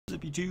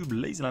up YouTube?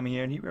 LazeeLlama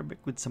here, and here we're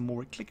back with some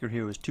more Clicker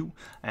Heroes 2.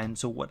 And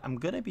so what I'm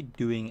going to be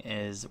doing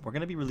is, we're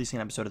going to be releasing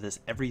an episode of this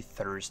every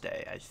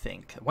Thursday, I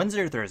think.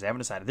 Wednesday or Thursday, I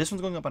haven't decided. This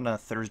one's going up on a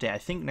Thursday. I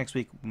think next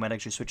week we might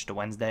actually switch to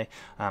Wednesday.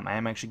 I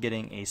am actually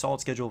getting a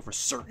solid schedule for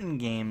certain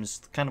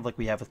games, kind of like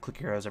we have with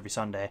Clicker Heroes every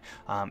Sunday,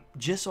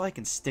 just so I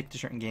can stick to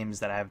certain games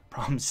that I have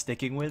problems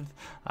sticking with.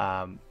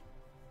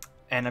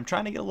 And I'm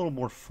trying to get a little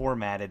more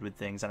formatted with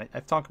things, and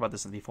I've talked about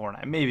this before, and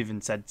I may have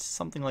even said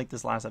something like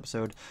this last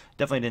episode.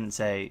 Definitely didn't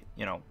say,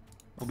 you know,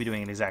 we'll be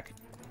doing an exact,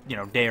 you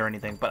know, day or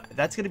anything, but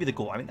that's going to be the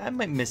goal. I mean, I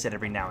might miss it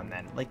every now and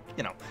then. Like,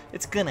 you know,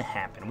 it's going to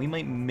happen. We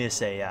might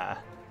miss a,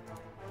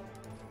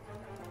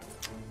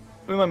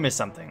 we might miss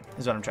something,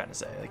 is what I'm trying to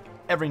say. Like,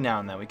 every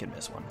now and then we can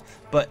miss one.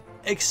 But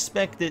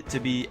expect it to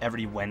be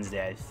every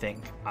Wednesday, I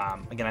think.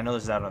 Again, I know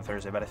this is out on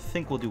Thursday, but I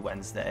think we'll do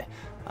Wednesday.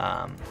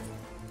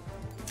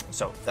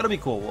 So that'll be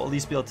cool. We'll at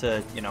least be able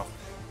to, you know,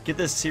 get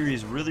this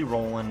series really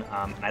rolling.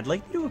 And I'd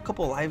like to do a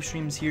couple live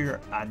streams here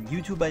on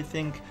YouTube, I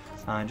think,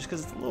 just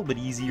because it's a little bit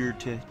easier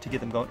to get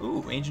them going.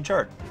 Ooh, ancient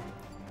chart.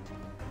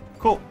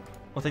 Cool.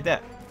 We'll take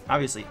that,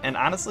 obviously. And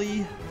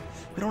honestly,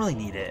 we don't really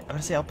need it. I'm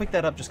gonna say I'll pick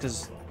that up just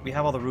because we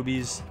have all the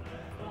rubies.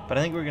 But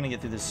I think we're gonna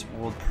get through this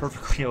world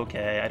perfectly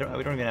okay.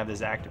 We don't even have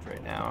this active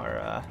right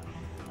now.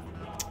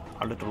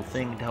 Our little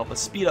thing to help us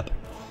speed up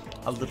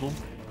a little.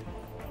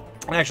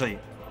 And actually,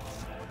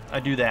 I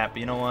do that, but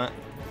you know what?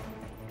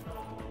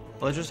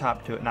 Let's just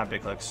hop to it. Not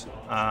big clicks.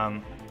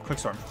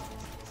 Quickstorm.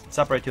 Let's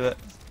hop right to it.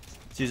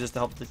 Let's use this to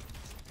help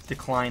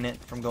decline it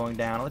from going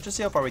down. Let's just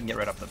see how far we can get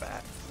right off the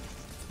bat.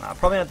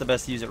 Probably not the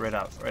best to use it right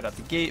out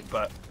the gate,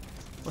 but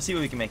we'll see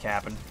what we can make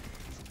happen.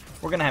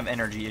 We're gonna have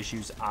energy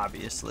issues,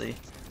 obviously.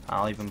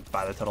 I'll even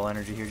buy the total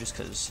energy here just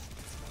because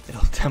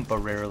it'll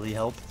temporarily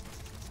help.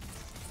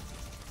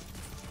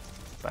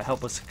 But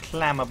help us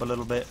climb up a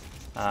little bit.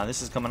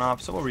 This is coming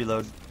off, so we'll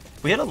reload.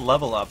 If we had a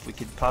level up, we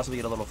could possibly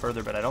get a little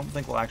further, but I don't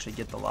think we'll actually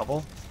get the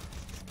level.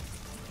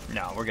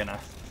 No, we're gonna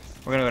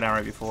go down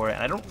right before it.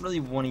 And I don't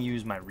really want to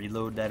use my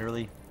reload that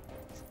early.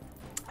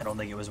 I don't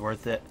think it was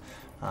worth it.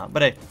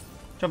 But hey,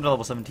 jump to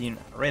level 17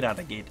 right out of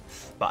the gate.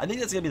 But I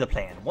think that's gonna be the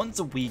plan. Once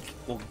a week,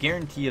 we'll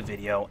guarantee a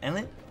video,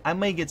 and I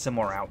may get some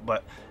more out.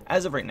 But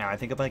as of right now, I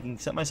think if I can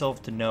set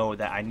myself to know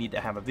that I need to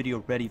have a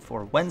video ready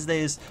for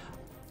Wednesdays,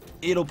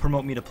 it'll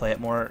promote me to play it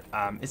more.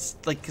 It's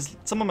like, because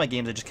some of my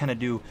games I just kind of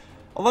do.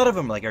 A lot of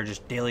them like are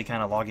just daily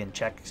kind of login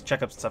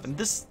checkups and stuff. And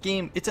this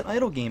game, it's an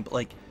idle game, but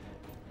like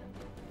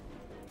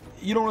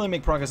you don't really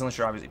make progress unless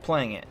you're obviously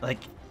playing it.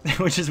 Like,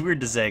 which is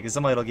weird to say because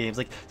some idle games,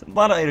 like a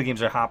lot of idle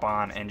games, are hop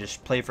on and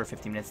just play for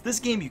 15 minutes. This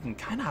game you can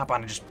kind of hop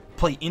on and just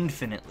play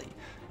infinitely,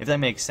 if that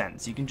makes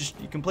sense. You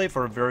can play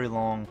for a very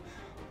long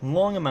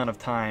amount of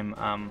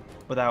time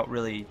without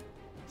really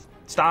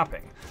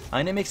stopping.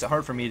 And it makes it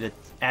hard for me to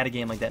add a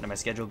game like that into my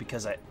schedule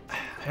because I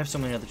have so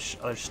many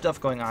other stuff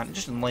going on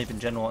just in life in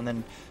general, and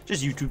then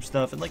just YouTube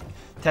stuff and like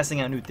testing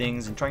out new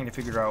things and trying to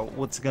figure out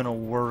what's gonna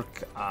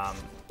work,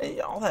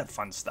 all that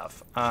fun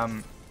stuff.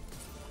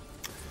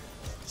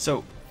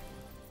 So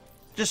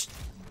just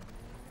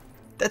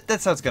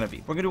that's how it's gonna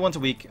be. We're gonna do once a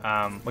week,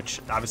 which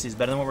obviously is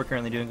better than what we're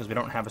currently doing because we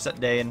don't have a set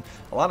day, and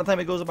a lot of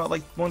time it goes about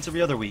like once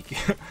every other week.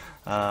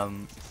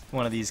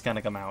 One of these kind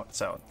of come out,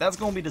 so that's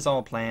gonna be the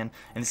solid plan.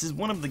 And this is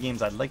one of the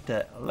games I'd like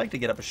to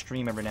get up a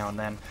stream every now and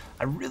then.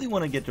 I really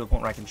want to get to a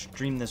point where I can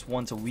stream this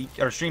once a week,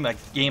 or stream a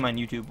game on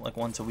YouTube like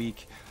once a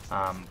week.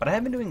 But I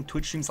have been doing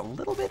Twitch streams a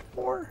little bit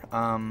more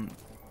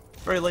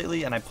very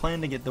lately, and I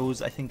plan to get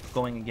those, I think,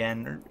 going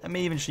again, or I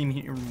may even stream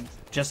here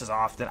just as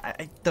often.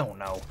 I don't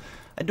know.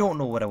 I don't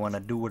know what I want to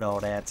do with all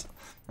that.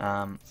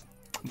 But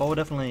we'll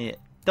definitely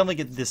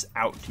get this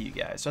out to you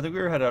guys. So I think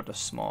we were headed out to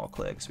small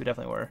clicks. We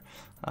definitely were.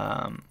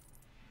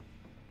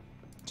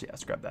 So yeah,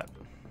 let's grab that.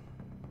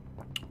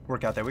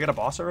 Work out there. We got a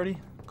boss already?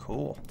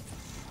 Cool.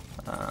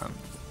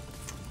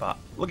 But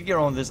look at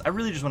all of this. I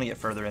really just want to get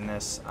further in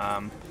this.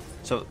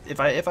 So if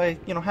I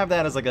you know have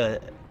that as like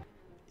a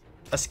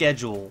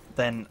schedule,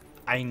 then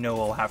I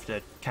know I'll have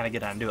to kind of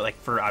get on and do it. Like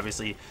for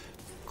obviously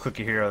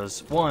Clicker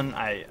Heroes 1,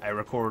 I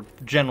record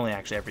generally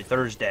actually every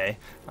Thursday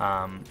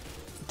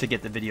to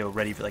get the video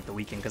ready for like the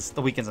weekend, because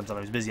the weekends I'm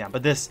sometimes busy on.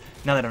 But this,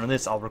 now that I know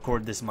this, I'll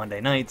record this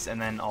Monday nights,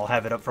 and then I'll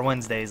have it up for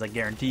Wednesdays, like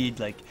guaranteed.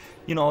 Like,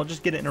 you know, I'll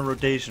just get it in a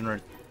rotation,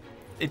 or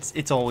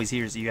it's always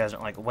here, so you guys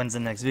aren't like, when's the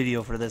next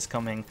video for this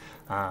coming?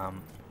 Blah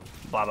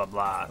blah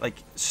blah.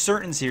 Like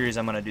certain series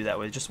I'm gonna do that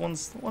with, just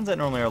ones that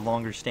normally are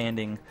longer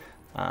standing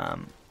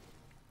kind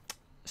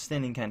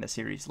of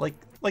series,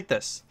 like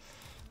this.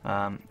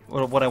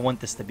 What I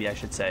want this to be, I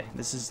should say.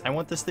 I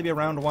want this to be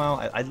around a while.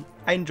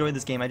 I enjoy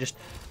this game.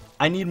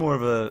 I need more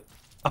of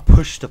a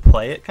push to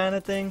play it kind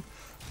of thing.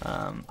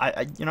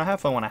 You know,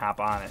 half I want to hop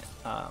on it.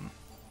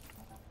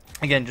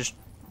 Again, just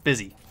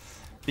busy.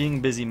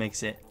 Being busy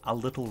makes it a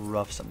little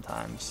rough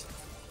sometimes.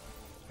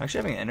 I'm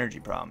actually having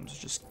energy problems,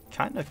 which is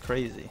kind of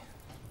crazy.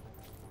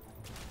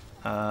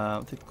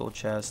 I'll take the gold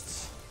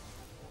chests.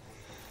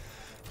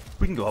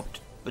 We can go up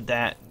with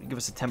that, give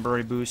us a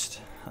temporary boost.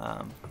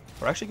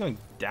 We're actually going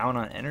down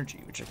on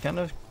energy, which I kind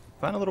of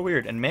find a little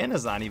weird. And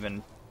mana's not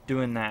even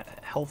doing that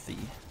healthy.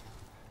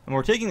 And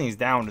we're taking these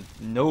down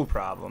with no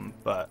problem,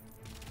 but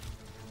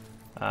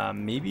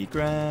maybe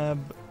grab...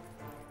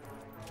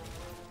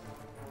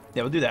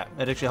 Yeah, we'll do that.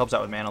 It actually helps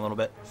out with mana a little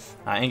bit,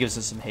 and gives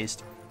us some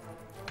haste.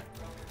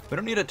 We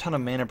don't need a ton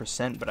of mana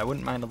percent, but I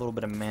wouldn't mind a little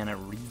bit of mana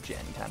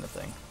regen kind of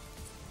thing.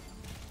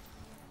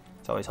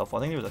 It's always helpful.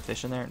 I think there was a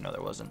fish in there. No,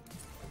 there wasn't.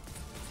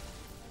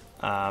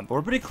 But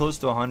we're pretty close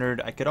to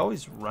 100. I could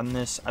always run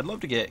this. I'd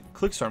love to get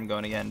Clickstorm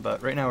going again,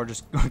 but right now we're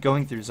just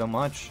going through so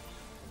much.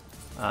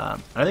 I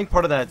think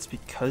part of that's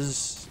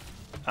because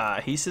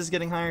haste is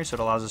getting higher, so it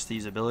allows us to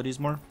use abilities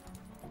more.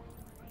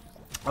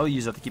 I'll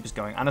use that to keep us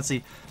going.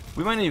 Honestly,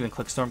 we might not even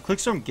Clickstorm.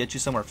 Clickstorm gets you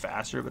somewhere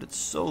faster, but it's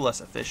so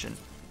less efficient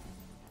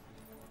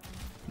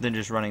than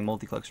just running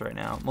multi-clicks right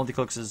now.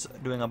 Multi-clicks is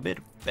doing a bit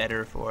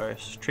better for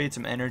us. Trade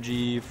some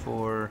energy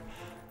for...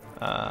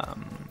 nah,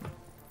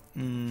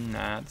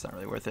 it's not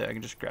really worth it. I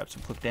can just grab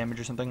some click damage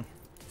or something.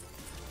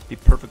 Be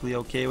perfectly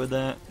okay with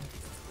that.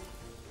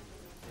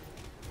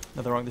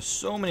 Nothing wrong. There's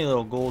so many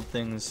little gold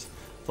things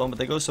flowing, but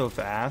they go so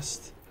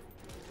fast.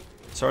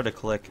 It's hard to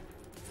click.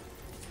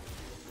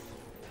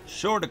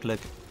 Sure to click.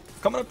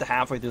 Coming up to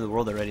halfway through the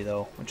world already,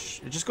 though,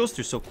 which it just goes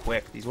through so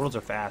quick. These worlds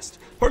are fast.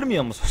 Part of me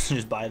almost wants to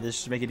just buy this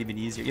just to make it even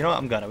easier. You know what?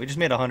 I'm gonna. We just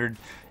made 100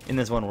 in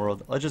this one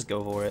world. Let's just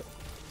go for it.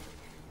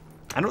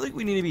 I don't think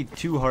we need to be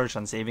too harsh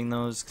on saving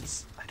those,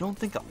 because I don't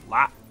think a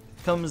lot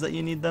comes that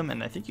you need them,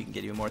 and I think you can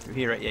get even more through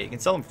here, right? Yeah, you can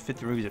sell them for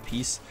 50 rubies a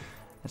piece.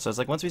 And so it's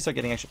like once we start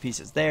getting extra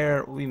pieces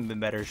there, we'll be in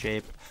better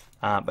shape.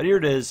 But here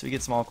it is. We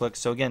get small clicks.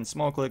 So again,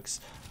 small clicks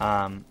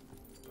are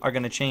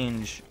going to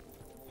change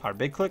our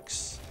big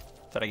clicks.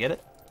 Did I get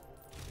it?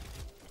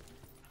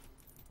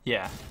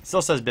 Yeah, it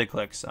still says big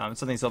clicks.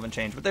 Something still haven't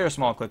changed, but they're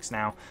small clicks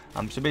now.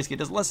 So basically it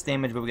does less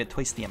damage, but we get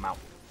twice the amount.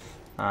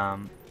 I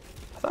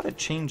thought it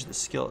changed the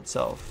skill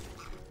itself.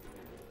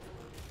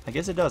 I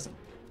guess it doesn't.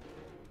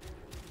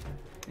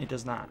 It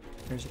does not.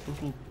 There's a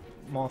little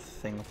moth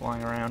thing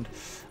flying around.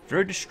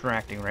 Very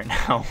distracting right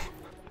now.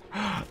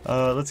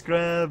 Let's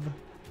grab...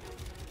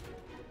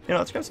 You know,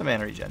 let's grab some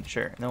mana regen,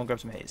 sure. And then we'll grab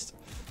some haste.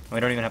 And we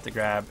don't even have to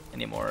grab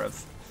any more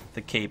of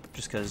the cape,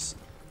 just because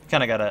we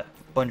kind of got a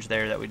bunch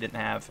there that we didn't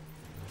have.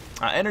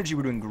 Energy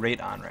we're doing great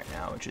on right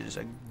now, which is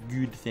a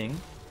good thing.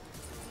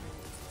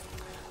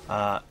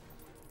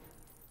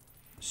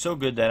 So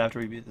good that after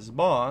we beat this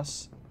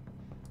boss,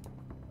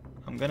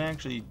 I'm going to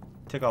actually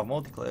take off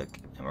multi-click,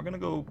 and we're going to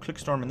go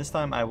Clickstorm, and this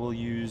time I will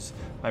use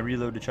my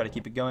reload to try to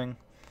keep it going.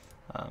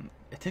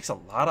 It takes a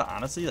lot of,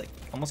 honestly, like,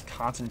 almost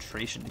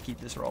concentration to keep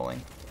this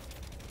rolling.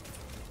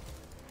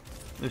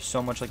 There's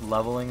so much, like,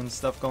 leveling and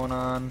stuff going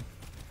on.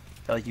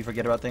 I feel like you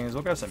forget about things.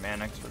 We'll grab some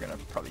mana, because we're going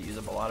to probably use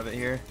up a lot of it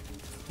here.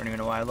 Don't even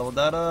know why I leveled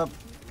that up.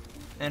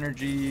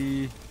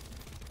 Energy.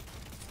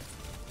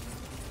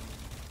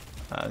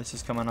 This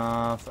is coming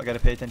off. I got to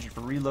pay attention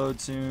for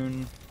reload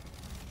soon.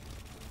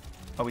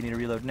 Oh, we need to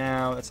reload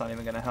now. That's not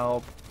even going to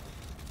help.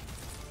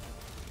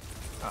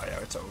 Oh, yeah,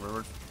 it's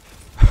over.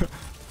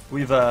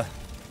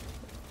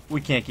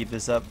 We can't keep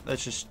this up.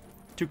 That's just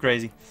too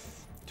crazy.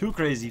 Too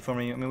crazy for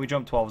me. I mean, we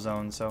jumped 12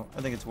 zones, so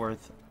I think it's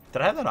worth...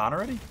 Did I have that on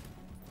already?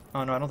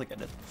 Oh, no, I don't think I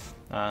did.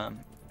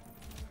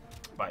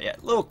 But yeah,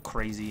 a little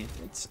crazy.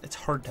 It's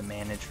hard to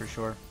manage for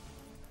sure.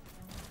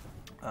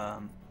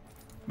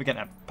 We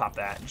can pop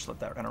that and just let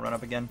that kind of run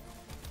up again.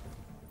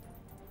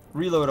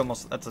 Reload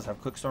almost lets us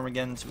have Clickstorm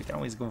again, so we can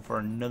always go for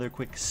another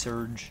quick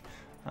surge.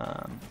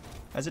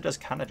 As it does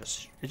kind of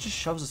just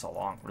shoves us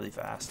along really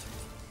fast.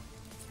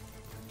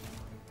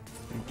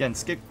 Again,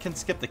 can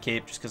skip the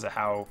cape just because of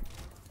how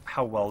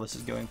well this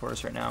is going for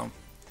us right now.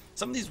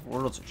 Some of these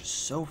worlds are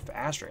just so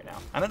fast right now.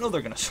 And I know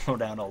they're going to slow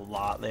down a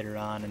lot later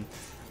on, and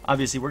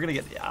obviously we're going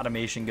to get the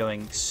automation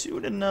going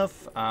soon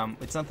enough.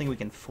 It's nothing we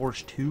can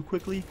force too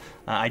quickly.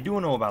 I do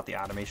know about the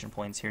automation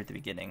points here at the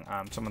beginning.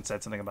 Someone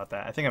said something about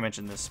that. I think I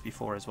mentioned this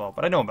before as well,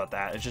 but I know about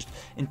that. It's just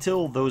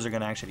until those are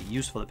going to actually be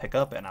useful to pick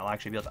up and I'll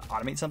actually be able to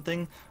automate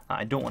something,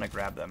 I don't want to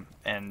grab them.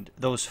 And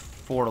those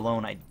 4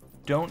 alone, I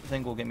don't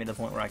think will get me to the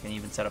point where I can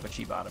even set up a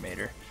cheap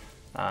automator.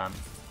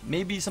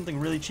 Maybe something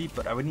really cheap,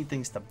 but I would need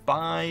things to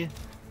buy.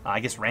 I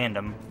guess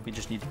random. We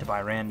just needed to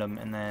buy random,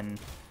 and then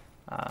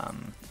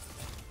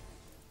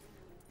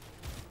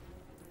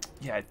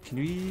yeah, can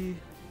we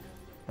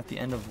at the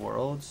end of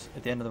worlds?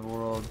 At the end of the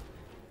world,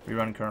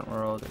 rerun current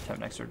world, or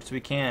attempt next world. So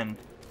we can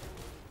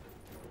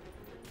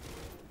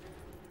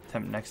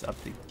attempt next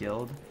up the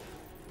guild.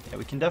 Yeah,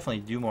 we can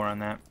definitely do more on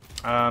that.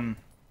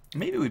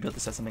 Maybe we'd be able to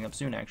set something up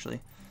soon,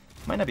 actually.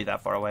 Might not be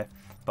that far away,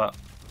 but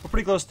we're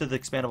pretty close to the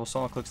expandable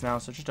solid clicks now,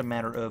 so it's just a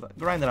matter of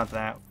grinding onto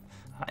that.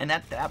 And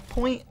at that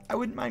point, I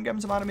wouldn't mind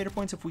grabbing some automator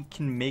points if we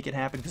can make it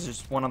happen, because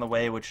there's one on the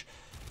way, which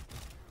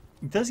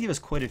does give us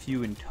quite a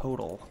few in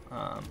total.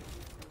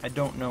 I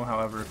don't know,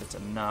 however, if it's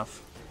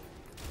enough.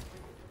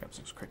 Grab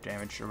some crit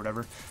damage or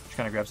whatever. Just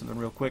kind of grab something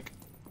real quick.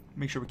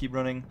 Make sure we keep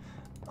running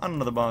on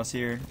another boss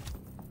here.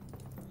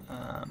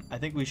 I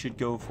think we should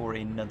go for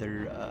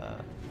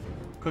another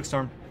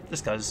Clickstorm,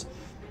 just because.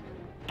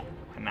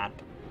 Why not?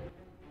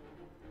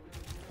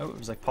 Oh, it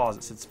was like pause.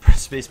 It said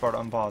spacebar to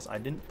unpause. I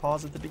didn't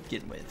pause it to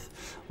begin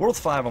with. World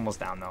 5 almost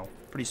down, though.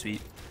 Pretty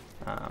sweet.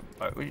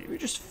 But we're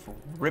just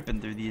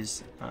ripping through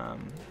these.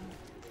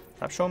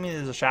 Stop showing me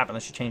there's a shop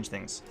unless you change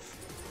things.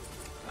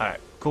 Alright,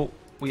 cool.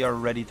 We are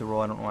ready to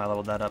roll. I don't know why I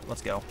leveled that up.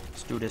 Let's go.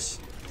 Let's do this.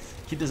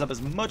 Keep this up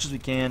as much as we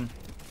can.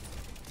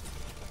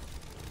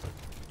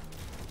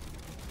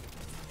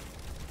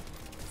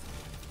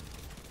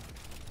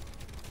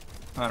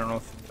 I don't know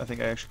if I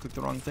think I actually clicked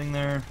the wrong thing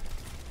there.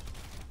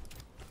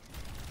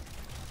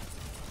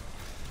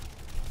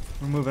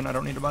 We're moving. I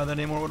don't need to buy that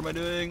anymore. What am I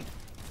doing?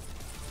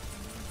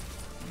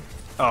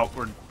 Oh,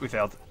 we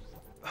failed.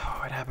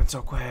 Oh, it happened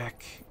so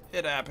quick.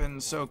 It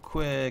happened so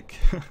quick.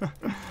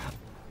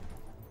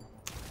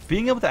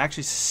 Being able to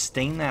actually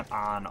sustain that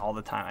on all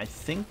the time, I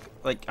think,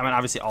 like, I mean,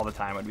 obviously all the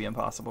time would be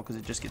impossible because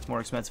it just gets more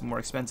expensive and more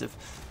expensive.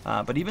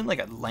 But even like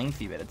a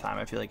lengthy bit of time,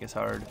 I feel like it's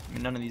hard. I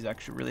mean, none of these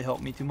actually really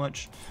help me too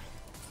much.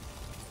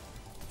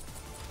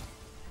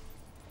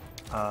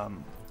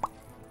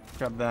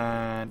 Grab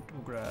that.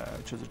 We'll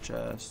grab treasure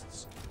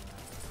chests.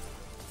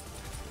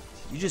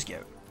 You just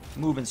get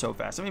moving so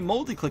fast. I mean,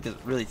 multi-click is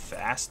really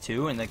fast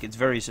too, and like it's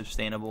very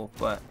sustainable,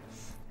 but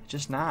it's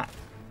just not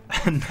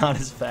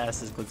as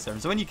fast as click server.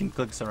 So when you can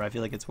click server, I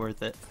feel like it's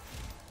worth it.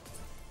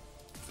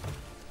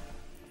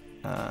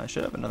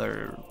 Should have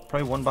another,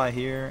 probably one by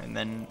here, and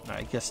then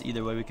I guess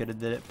either way we could have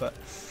did it. But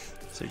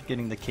so you're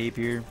getting the cape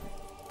here,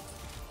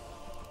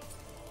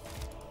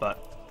 but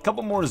a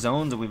couple more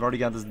zones, and we've already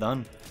got this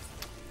done.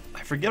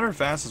 I forget our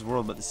fastest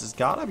world, but this has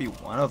gotta be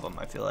one of them.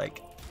 I feel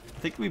like I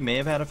think we may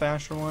have had a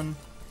faster one.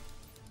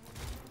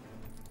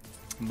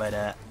 But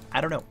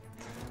I don't know.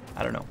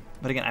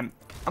 But again,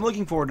 I'm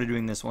looking forward to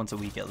doing this once a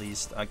week at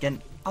least.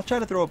 Again, I'll try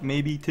to throw up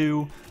maybe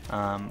 2,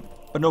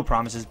 but no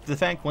promises. The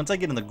fact, once I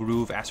get in the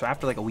groove, so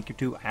after like a week or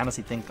 2, I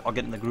honestly think I'll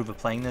get in the groove of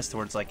playing this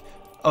towards like,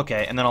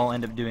 okay, and then I'll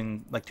end up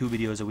doing like 2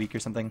 videos a week or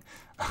something.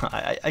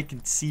 I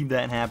can see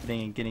that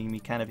happening and getting me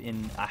kind of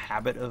in a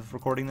habit of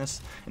recording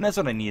this, and that's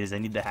what I need. Is I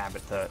need the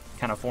habit to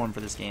kind of form for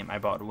this game. I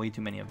bought way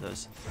too many of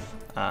those.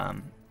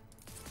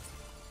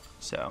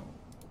 So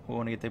we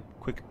want to get the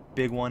quick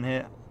big one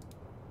hit.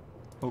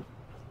 Oh,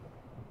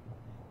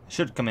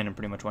 should come in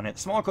pretty much one hit.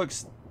 Small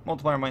clicks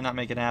multiplier might not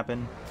make it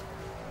happen.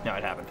 No,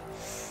 it happened.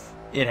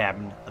 It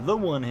happened. The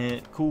one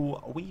hit.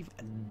 Cool. We've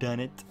done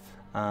it.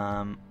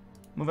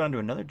 Moving on to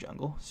another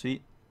jungle.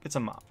 Sweet. Get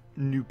some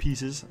new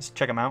pieces. Let's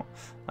check them out.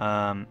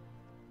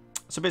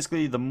 So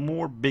basically, the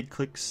more big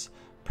clicks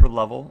per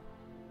level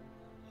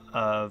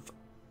of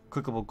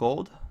clickable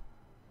gold.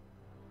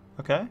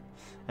 Okay.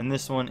 And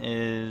this one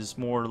is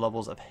more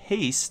levels of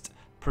haste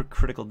per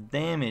critical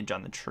damage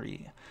on the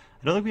tree.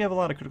 I don't think we have a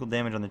lot of critical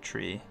damage on the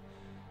tree.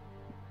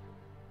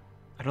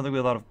 I don't think we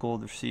have a lot of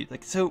gold received.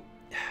 Like, so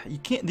you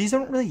can't, these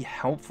aren't really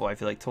helpful, I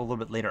feel like, till a little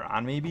bit later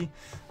on maybe.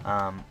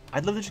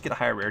 I'd love to just get a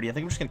higher rarity. I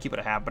think I'm just gonna keep it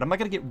a half, but I'm not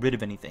gonna get rid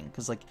of anything,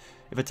 because like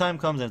if a time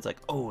comes and it's like,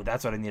 oh,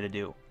 that's what I need to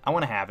do, I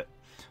want to have it.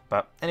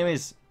 But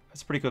anyways,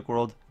 it's a pretty quick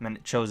world. I mean,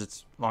 it shows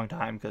it's a long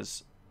time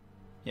because,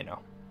 you know,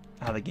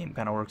 how the game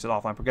kind of works with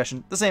offline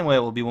progression. The same way it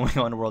will be when we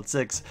go into World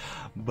 6.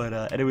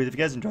 But anyways, if you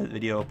guys enjoyed the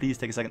video, please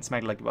take a second,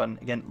 smack the like button.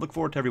 Again, look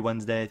forward to every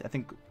Wednesday. I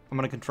think I'm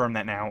going to confirm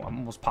that now. I'm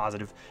almost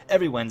positive.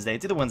 Every Wednesday.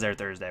 It's either Wednesday or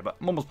Thursday, but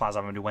I'm almost positive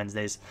I'm going to do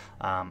Wednesdays.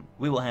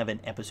 We will have an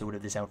episode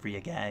of this out for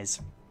you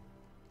guys.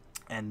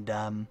 And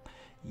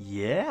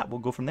yeah, we'll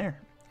go from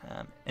there.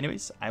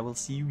 Anyways, I will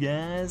see you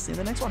guys in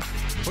the next one.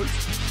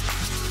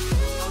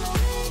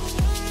 Peace.